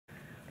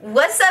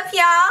What's up,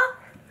 y'all?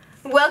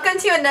 Welcome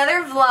to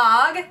another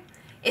vlog.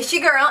 It's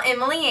your girl,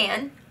 Emily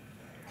Ann,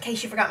 in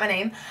case you forgot my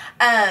name.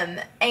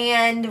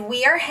 And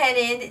we are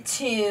headed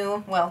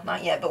to, well,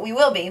 not yet, but we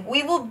will be.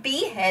 We will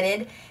be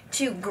headed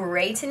to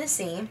Gray,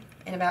 Tennessee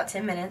in about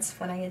 10 minutes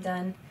when I get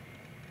done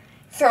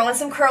throwing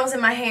some curls in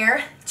my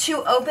hair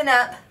to open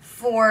up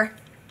for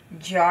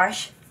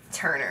Josh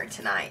Turner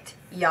tonight.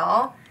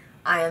 Y'all,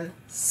 I am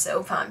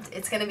so pumped.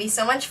 It's going to be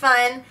so much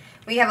fun.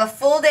 We have a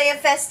full day of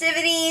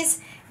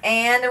festivities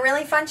and a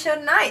really fun show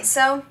tonight,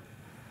 so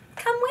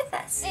come with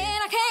us. And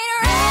I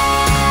can't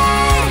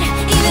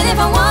ride, even if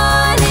I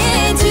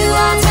wanted to,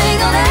 I'll take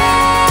a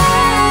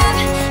lap.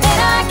 And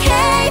I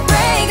can't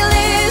break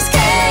loose,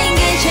 can't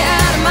get you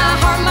out of my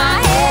heart, my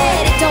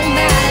head. It don't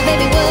matter,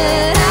 baby,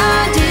 what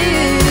I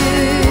do.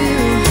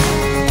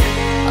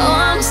 Oh,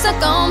 I'm stuck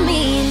on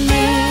me and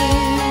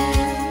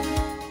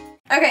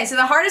me. Okay, so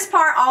the hardest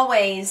part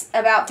always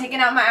about picking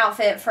out my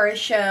outfit for a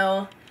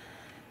show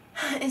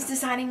is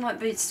deciding what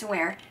boots to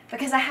wear,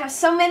 because I have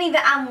so many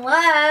that I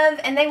love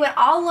and they would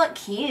all look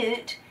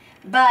cute,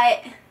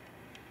 but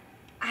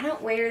I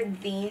don't wear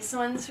these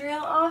ones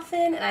real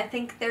often, and I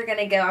think they're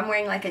gonna go. I'm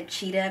wearing like a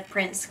cheetah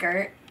print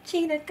skirt.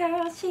 Cheetah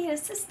girl, cheetah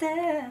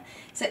sister.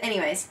 So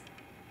anyways,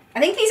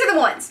 I think these are the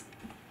ones.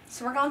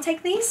 So we're gonna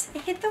take these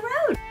and hit the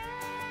road.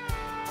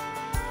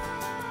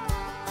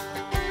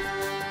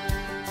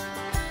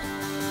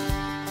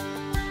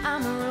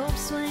 I'm a rope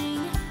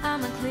swing,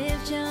 I'm a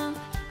cliff jump,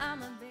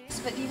 I'm a bear.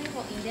 But do you think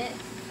we'll eat it?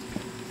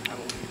 I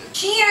will eat it.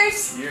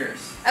 Cheers!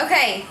 Cheers.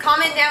 Okay,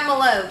 comment down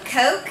below,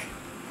 Coke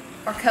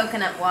or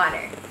coconut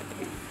water?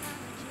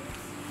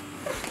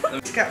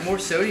 It's got more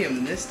sodium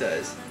than this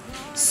does.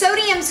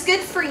 Sodium's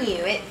good for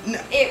you.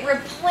 It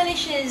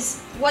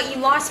replenishes what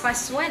you lost by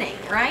sweating,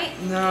 right?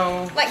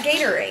 No. Like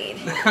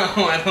Gatorade. No,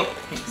 I don't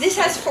think This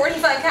has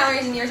 45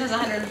 calories and yours has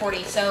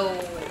 140, so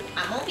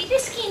I'm gonna be the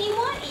skinny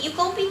one, you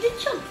gonna be the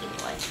chunky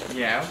one.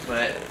 Yeah,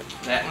 but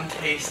that one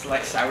tastes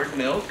like soured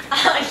milk.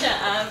 Oh,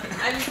 shut up.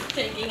 I'm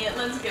taking it.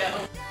 Let's go.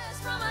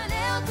 Just from an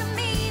El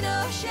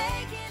Camino,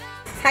 shake it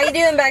up. How you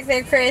doing back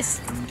there,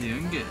 Chris? I'm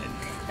doing good.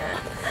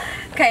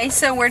 Okay,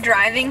 so we're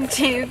driving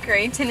to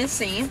Gray,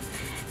 Tennessee,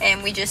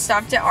 and we just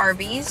stopped at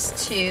Arby's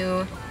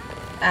to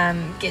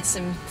get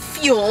some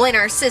fuel in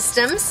our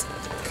systems.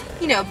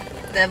 You know,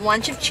 the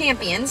lunch of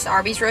champions,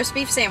 Arby's roast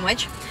beef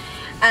sandwich.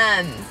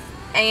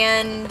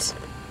 And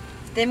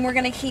then we're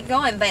gonna keep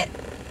going, but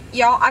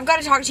y'all, I've got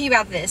to talk to you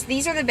about this.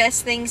 These are the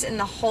best things in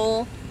the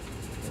whole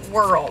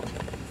world.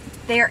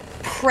 They're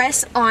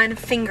press-on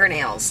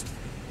fingernails.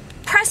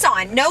 Press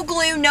on, no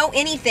glue, no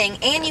anything,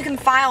 and you can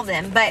file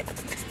them, but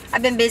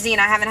I've been busy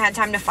and I haven't had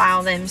time to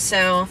file them,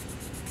 so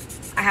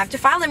I have to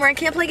file them or I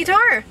can't play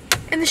guitar,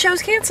 and the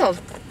show's canceled.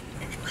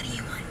 And then what do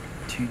you want?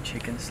 2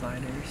 chicken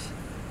sliders.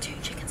 2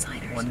 chicken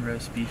sliders. 1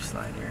 roast beef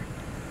slider.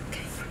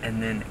 Okay.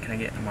 And then can I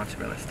get a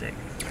mozzarella stick?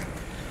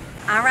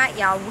 Alright,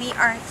 y'all, we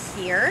are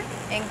here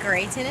in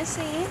Gray,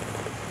 Tennessee.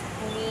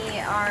 We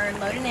are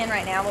loading in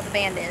right now, well, the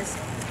band is.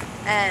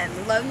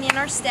 Loading in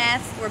our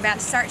stuff. We're about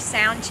to start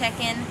sound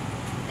checking,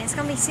 and it's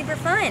going to be super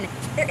fun.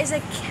 There is a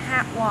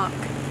catwalk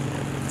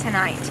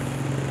tonight.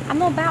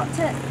 I'm about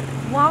to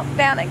walk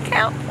down a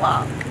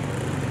catwalk.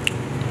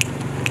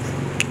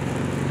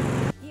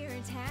 You're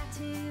a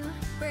tattoo,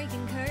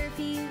 breaking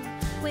curfew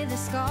with a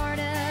scarred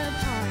up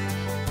heart.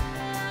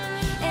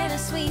 And a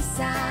sweet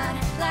side,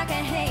 like a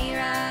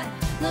hayride,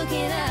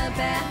 looking up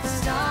at the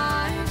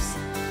stars.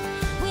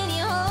 When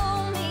you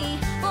hold me,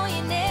 boy,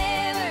 you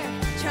never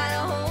try to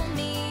hold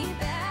me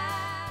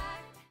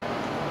back.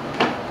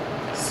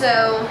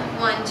 So,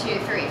 1, 2,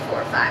 3,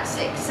 4, 5,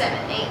 6,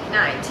 7, 8,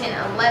 9, 10,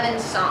 11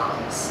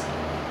 songs.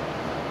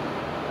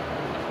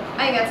 I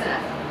think that's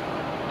enough.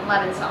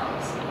 11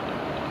 songs.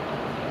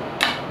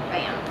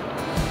 Bam.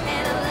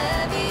 And I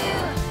love you,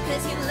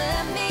 'cause you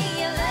love me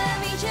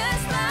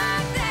just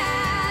like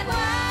that.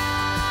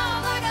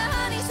 Wow, like a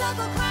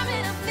honeysuckle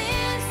climbing a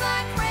fence,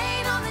 like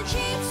rain on the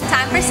cheeks.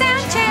 Time for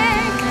sound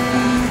check.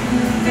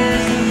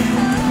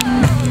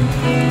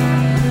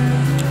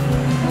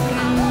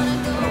 I wanna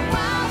go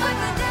wild like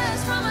the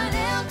dust from an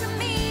El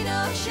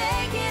Camino,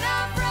 shake it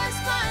off, rust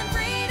flying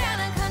free down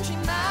a country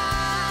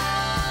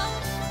mile.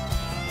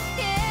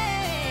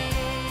 Yeah,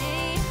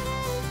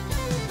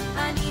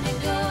 I need to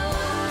go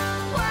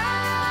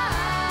wild,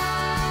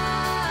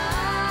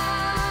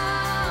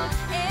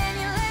 and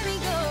you let me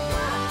go.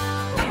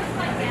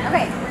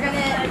 Okay, we're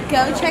gonna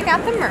go check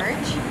out the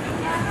merch.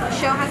 The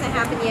show hasn't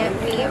happened yet.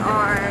 We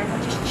are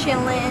just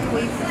chilling.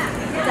 We've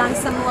done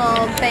some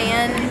little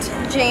band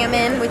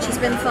jamming, which has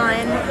been fun,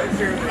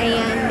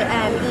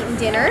 and eating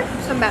dinner.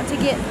 So I'm about to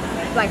get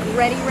like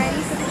ready for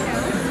the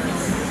show.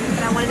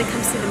 But I wanted to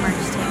come see the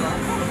merch table.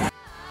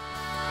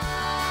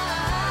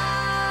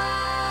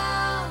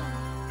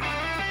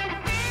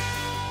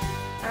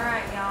 All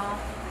right, y'all.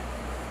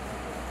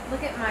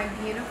 Look at my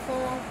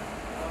beautiful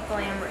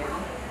glam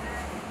room.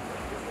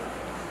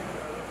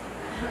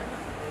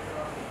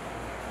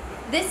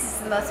 This is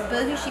the most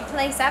bougie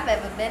place I've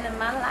ever been in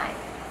my life.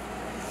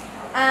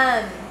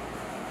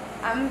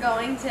 I'm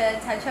going to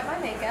touch up my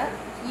makeup.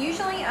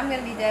 Usually, I'm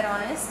going to be dead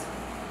honest.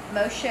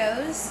 Most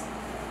shows.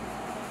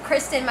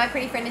 Kristen, my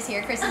pretty friend, is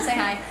here. Kristen, say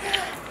hi.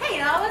 Hey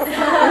y'all, what's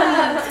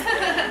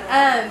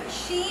up?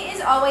 She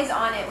is always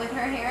on it with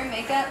her hair and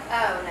makeup.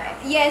 Oh, no.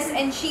 Yes,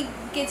 and she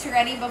gets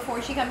ready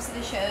before she comes to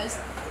the shows.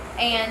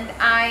 And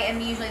I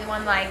am usually the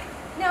one like,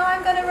 no,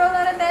 I'm going to roll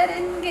out of bed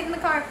and get in the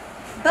car.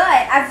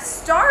 But I've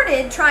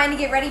started trying to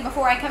get ready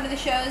before I come to the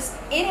shows.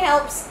 It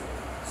helps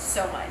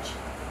so much.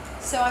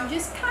 So I'm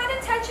just kind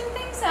of touching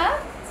things up.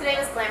 Today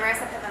was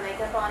glamorous. I put my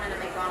makeup on in a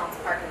McDonald's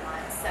parking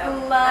lot. So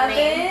Love I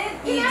mean, it.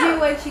 You do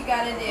what you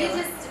gotta do. You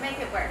just make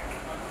it work.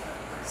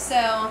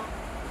 So,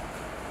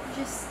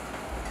 just,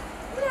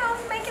 you know,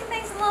 making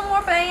things a little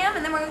more bam,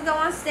 and then we're gonna go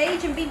on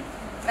stage and be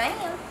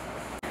bam.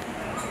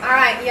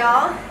 Alright,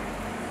 y'all.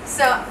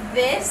 So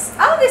this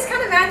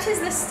kind of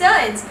matches the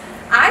studs.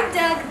 I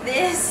dug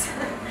this,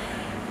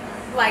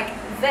 like,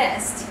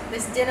 vest,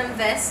 this denim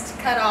vest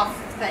cutoff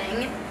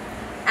thing,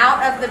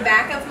 out of the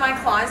back of my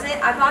closet.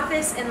 I bought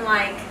this in,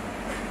 like,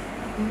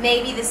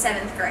 maybe the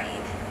 7th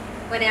grade,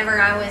 whenever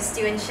I was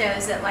doing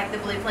shows at, like, the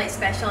Blue Plate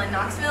Special in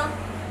Knoxville.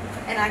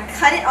 And I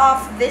cut it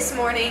off this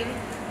morning.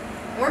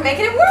 We're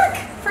making it work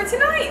for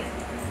tonight.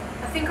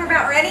 I think we're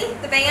about ready.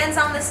 The band's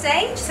on the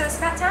stage, so it's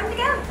about time to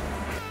go.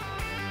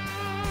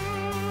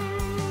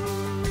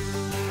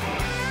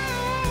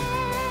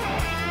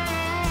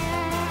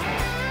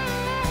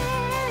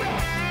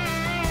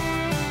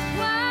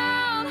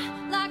 Wild,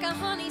 like a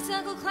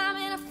honeysuckle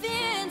climbing a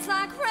fence,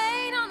 like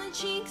rain on the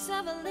cheeks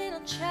of a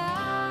little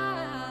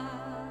child.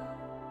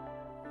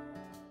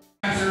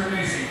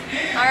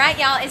 Alright,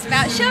 y'all, it's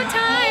about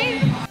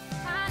showtime.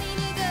 I need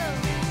to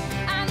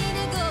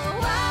go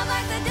wild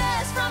like the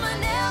dust from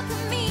an El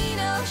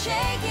Camino,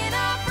 shaking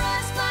off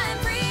rust, flying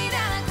free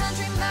down a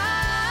country mile.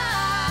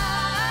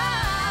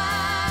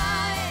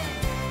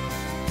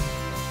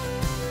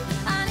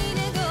 I need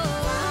to go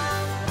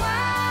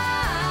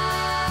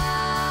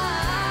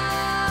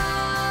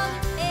wild,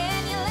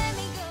 and you let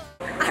me go.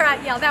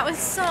 Alright, y'all, that was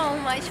so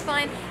much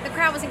fun. The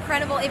crowd was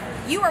incredible. If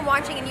you are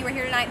watching and you were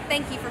here tonight,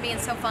 thank you for being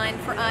so fun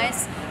for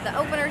us. The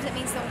openers, it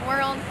means the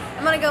world.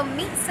 I'm gonna go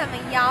meet some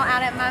of y'all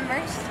out at my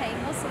merch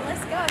table, so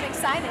let's go. I'm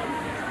excited.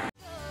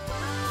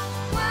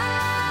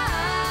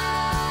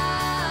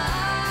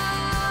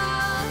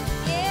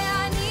 Yeah,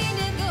 I need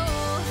to go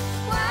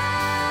wild,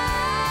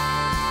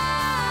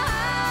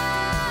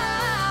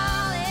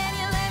 and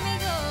you let me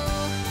go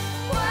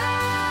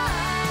wild.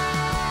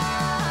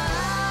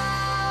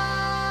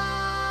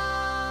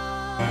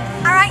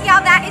 Alright,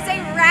 y'all, that is a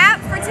wrap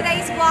for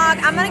today's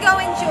vlog. I'm gonna go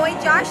enjoy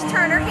Josh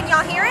Turner. Can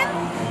y'all hear him?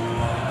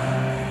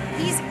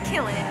 He's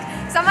killing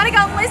it. So I'm gonna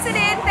go listen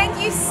in. Thank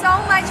you so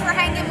much for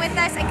hanging with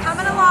us and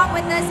coming along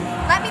with us.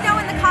 Let me know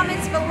in the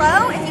comments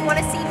below if you want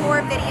to see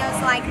more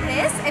videos like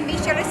this, and be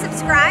sure to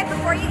subscribe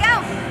before you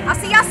go. I'll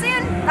see y'all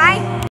soon. Bye.